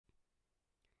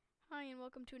Hi and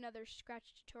welcome to another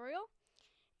Scratch tutorial,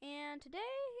 and today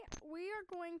we are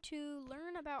going to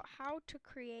learn about how to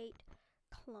create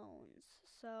clones.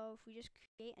 So if we just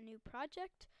create a new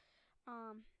project,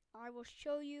 I will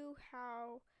show you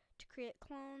how to create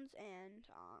clones and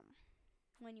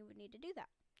when you would need to do that.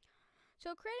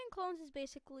 So creating clones is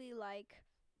basically like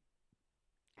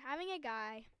having a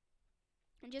guy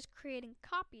and just creating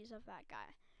copies of that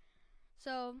guy.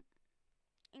 So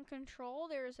in Control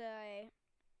there's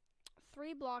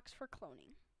 3 blocks for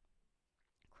cloning.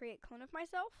 Create clone of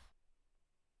myself,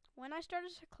 when I start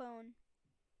as a clone,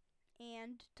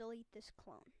 and delete this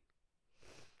clone.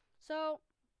 So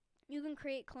you can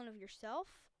create clone of yourself,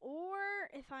 or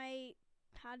if I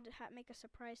had to make a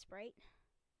surprise sprite,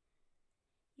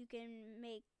 you can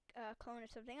make a clone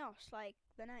of something else, like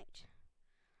the knight.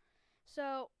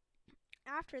 So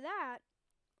after that,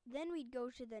 then we'd go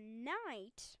to the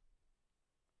knight,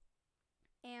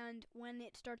 and when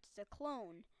it starts as a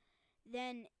clone,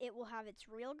 then it will have its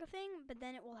real thing, but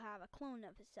then it will have a clone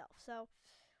of itself. So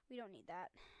we don't need that.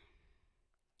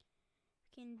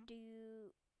 We can do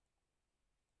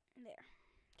there.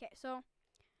 Okay, so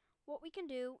what we can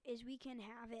do is we can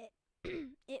have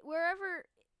it wherever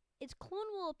its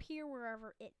clone will appear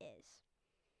wherever it is.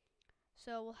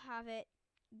 So we'll have it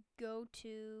go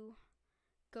to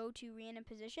random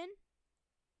position.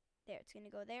 There, it's gonna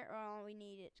go there. All we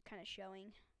need it kind of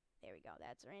showing. There we go.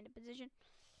 That's a random position.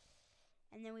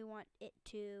 And then we want it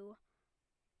to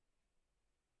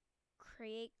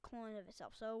create clone of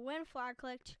itself. So when flag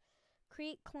clicked,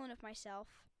 create clone of myself,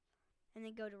 and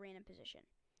then go to random position.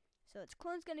 So its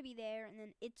clone's going to be there, and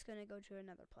then it's going to go to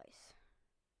another place.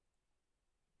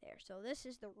 There. So this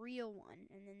is the real one,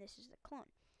 and then this is the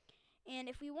clone. And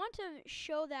if we want to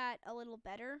show that a little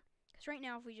better, because right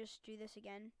now if we just do this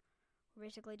again, we're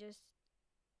basically just,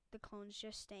 the clone's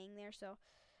just staying there. So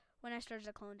when I start as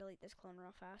a clone, delete this clone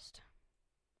real fast.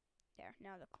 There.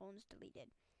 Now the clone's deleted.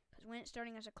 Because when it's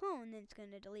starting as a clone, then it's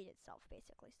going to delete itself,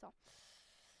 basically. So,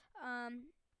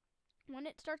 when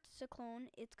it starts as a clone,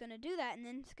 it's going to do that, and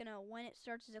then it's going to, when it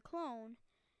starts as a clone,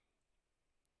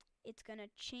 it's going to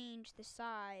change the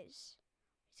size.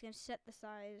 It's going to set the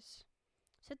size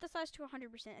to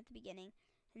 100% at the beginning,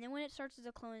 and then when it starts as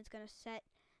a clone, it's going to set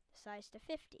the size to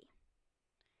 50.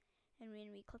 And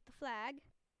when we click the flag,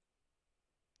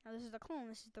 now this is the clone,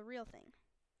 this is the real thing.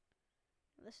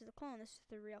 Now this is the clone, this is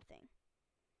the real thing.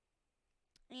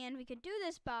 And we could do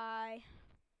this by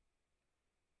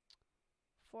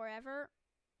forever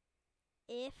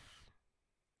if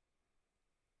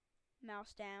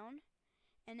mouse down,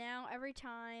 and now every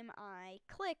time I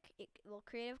click, it will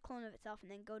create a clone of itself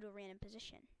and then go to a random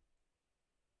position.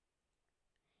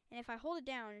 And if I hold it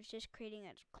down, it's just creating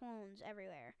its clones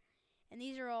everywhere. And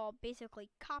these are all basically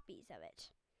copies of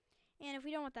it. And if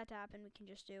we don't want that to happen, we can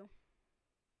just do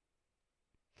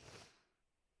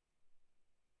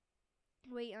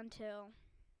wait until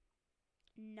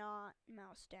not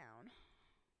mouse down.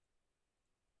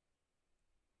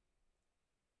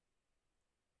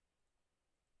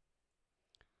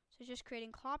 So it's just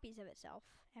creating copies of itself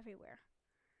everywhere.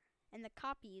 And the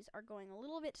copies are going a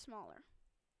little bit smaller.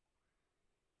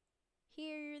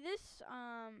 Here, this,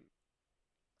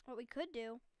 what we could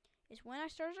do is when I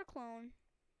start as a clone,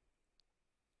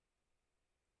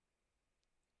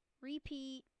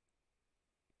 repeat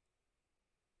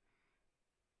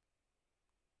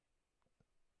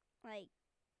like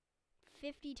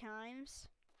 50 times.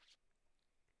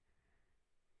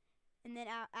 And then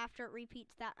after it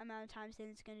repeats that amount of times, then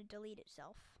it's going to delete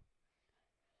itself.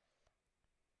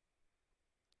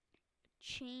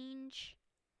 Change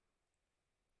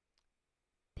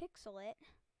pixelit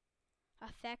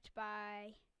effect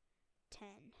by 10.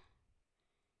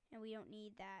 And we don't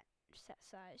need that set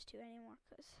size to anymore.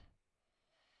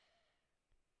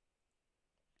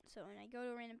 So when I go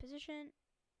to a random position,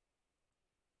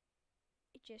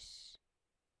 it just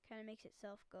kind of makes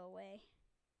itself go away.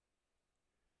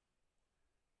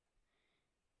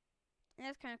 And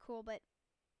that's kind of cool, but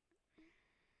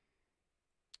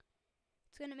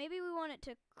it's gonna, maybe we want it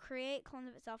to create clones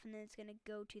of itself and then it's gonna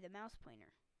go to the mouse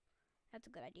pointer. That's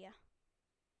a good idea.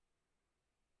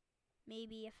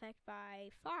 Maybe effect by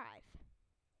 5.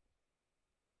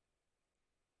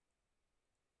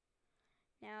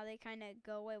 Now they kind of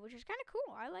go away, which is kind of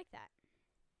cool. I like that.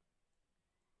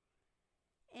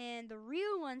 And the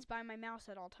real one's by my mouse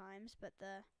at all times, but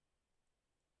the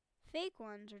fake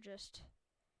ones are just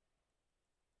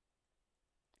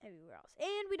everywhere else.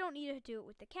 And we don't need to do it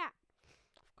with the cat.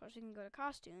 Of course, we can go to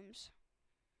costumes,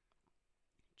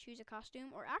 choose a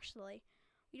costume, or actually,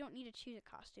 we don't need to choose a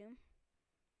costume.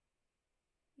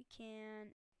 We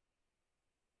can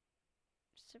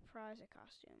surprise a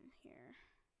costume here.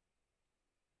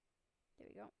 There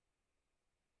we go.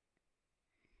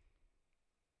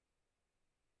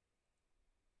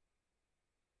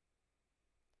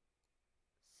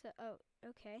 So, oh,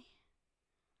 okay.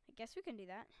 I guess we can do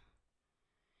that.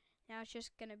 Now it's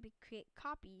just gonna be create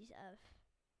copies of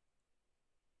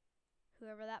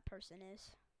whoever that person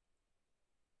is.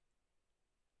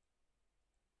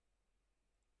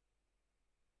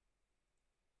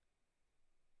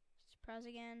 Surprise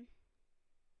again.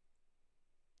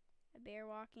 A bear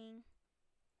walking.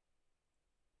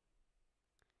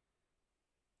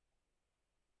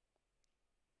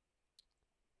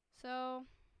 So,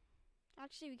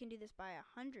 actually we can do this by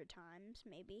 100 times,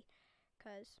 maybe,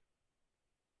 because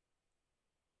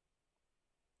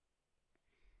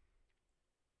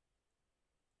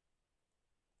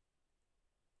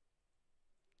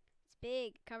it's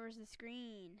big, it covers the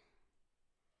screen.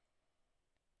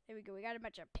 There we go, we got a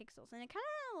bunch of pixels, and it kind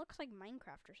of looks like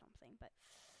Minecraft or something, but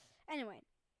anyway.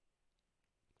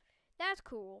 That's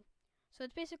cool. So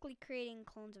it's basically creating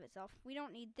clones of itself. We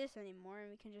don't need this anymore, and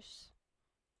we can just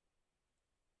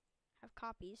have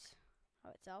copies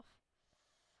of itself.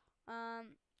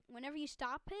 Whenever you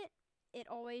stop it, it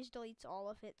always deletes all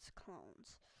of its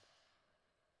clones.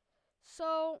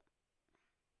 So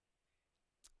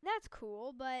that's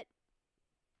cool, but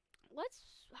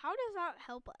how does that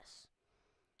help us?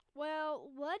 Well,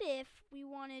 what if we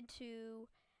wanted to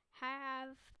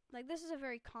have, like, this is a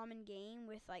very common game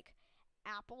with, like,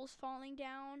 apples falling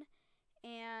down,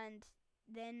 and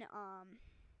then,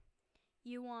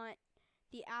 you want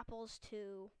the apples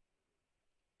to,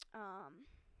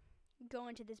 go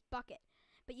into this bucket,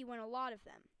 but you want a lot of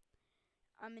them,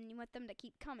 and you want them to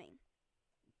keep coming.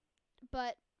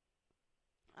 But,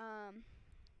 don't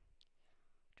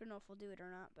know if we'll do it or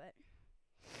not,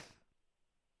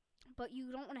 but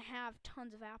you don't want to have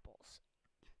tons of apples,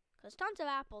 because tons of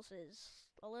apples is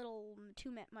a little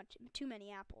too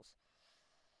many apples.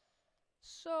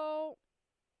 So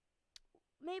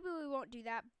maybe we won't do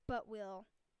that, but we'll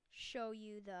show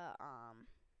you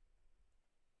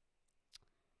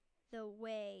the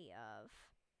way of,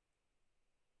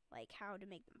 like, how to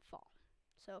make them fall.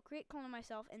 So create clone of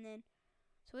myself, and then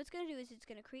so what it's gonna do is it's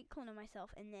gonna create clone of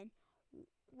myself, and then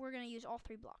we're gonna use all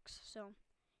 3 blocks. So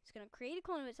it's gonna create a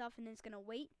clone of itself, and then it's gonna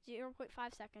wait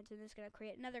 0.5 seconds, and then it's gonna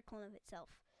create another clone of itself.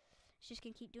 It's just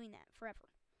gonna keep doing that forever.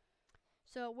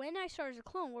 So when I start as a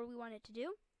clone, what do we want it to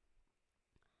do?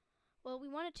 Well, we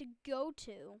want it to go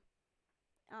to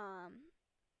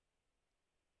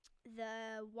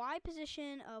the Y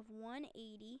position of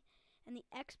 180 and the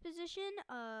X position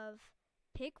of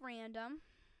pick random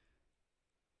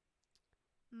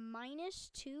minus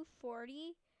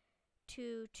 240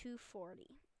 to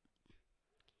 240.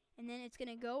 And then it's going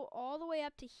to go all the way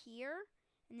up to here,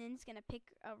 and then it's going to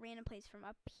pick a random place from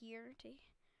here to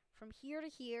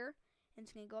here, and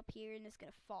it's going to go up here, and it's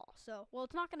going to fall. So, well,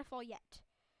 it's not going to fall yet.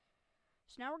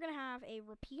 So now we're going to have a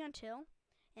repeat until,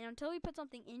 and until we put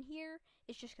something in here,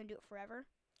 it's just going to do it forever.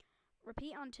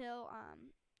 Repeat until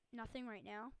nothing right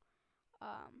now.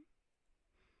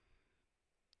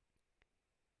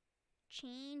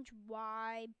 Change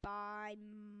Y by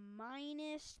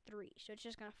 -3, so it's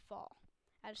just going to fall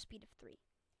at a speed of 3.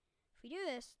 If we do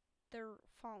this, they're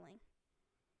falling.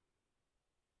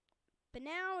 But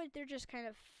now they're just kind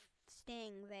of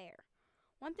staying there.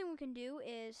 One thing we can do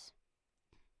is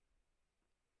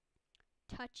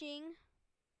touching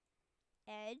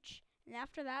edge, and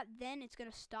after that, then it's going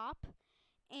to stop.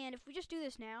 And if we just do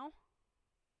this now,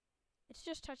 it's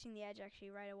just touching the edge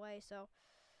actually right away. So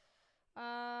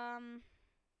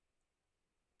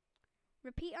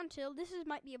repeat until. This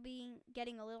might be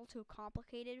getting a little too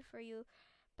complicated for you,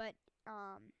 but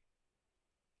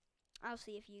I'll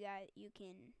see if you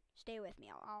can stay with me.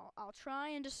 I'll try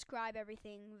and describe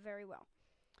everything very well.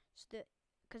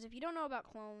 Because if you don't know about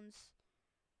clones,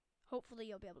 hopefully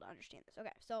you'll be able to understand this.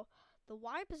 Okay, so the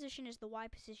Y position is the Y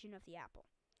position of the apple.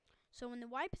 So when the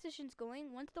Y position's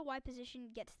going, once the Y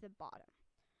position gets to the bottom.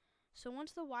 So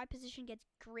once the Y position gets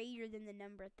greater than the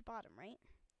number at the bottom, right?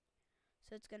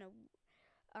 So it's going to,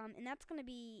 and that's going to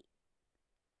be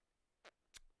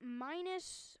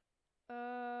minus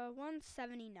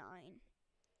 179.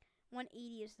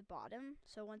 180 is the bottom,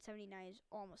 so 179 is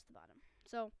almost the bottom.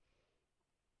 So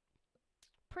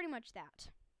pretty much that.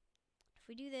 If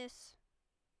we do this,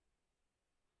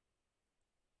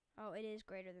 oh, it is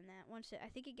greater than that. I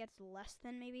think it gets less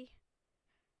than maybe.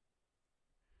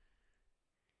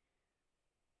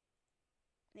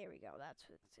 There we go. That's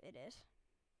what it is.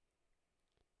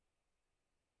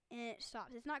 And it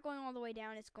stops. It's not going all the way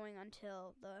down. It's going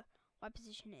until the Y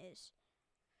position is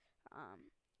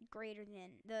greater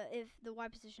than if the y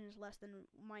position is less than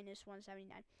minus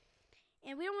 179.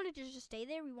 And we don't want it to just stay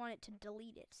there. We want it to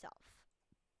delete itself.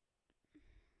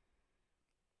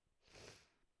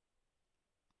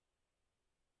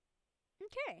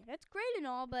 Okay, that's great and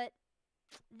all, but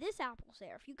this apple's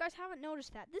there. If you guys haven't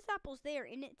noticed that, this apple's there,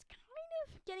 and it's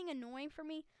kind of getting annoying for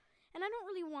me. And I don't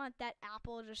really want that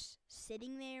apple just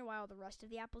sitting there while the rest of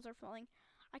the apples are falling.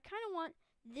 I kind of want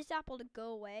this apple to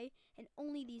go away and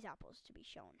only these apples to be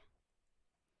shown.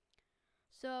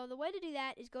 So the way to do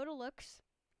that is go to looks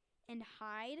and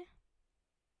hide.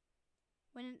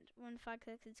 When 5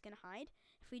 clicks, it's going to hide.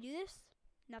 If we do this,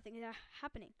 nothing is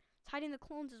happening. It's hiding the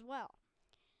clones as well.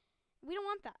 We don't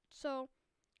want that. So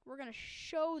we're going to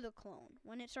show the clone.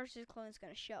 When it starts to clone, it's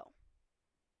going to show.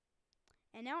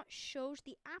 And now it shows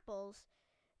the apples,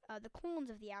 the clones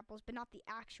of the apples, but not the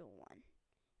actual one.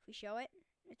 If we show it,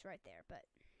 it's right there. But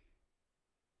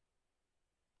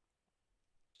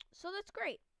so that's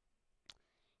great.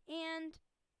 And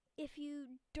if you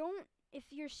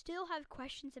still have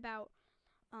questions about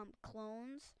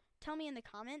clones, tell me in the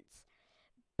comments.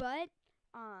 But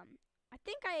I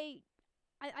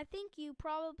think you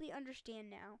probably understand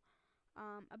now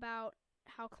about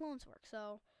how clones work.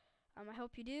 So I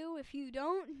hope you do. If you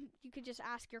don't, you can just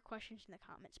ask your questions in the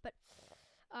comments. But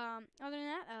other than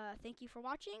that, thank you for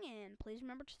watching, and please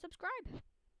remember to subscribe.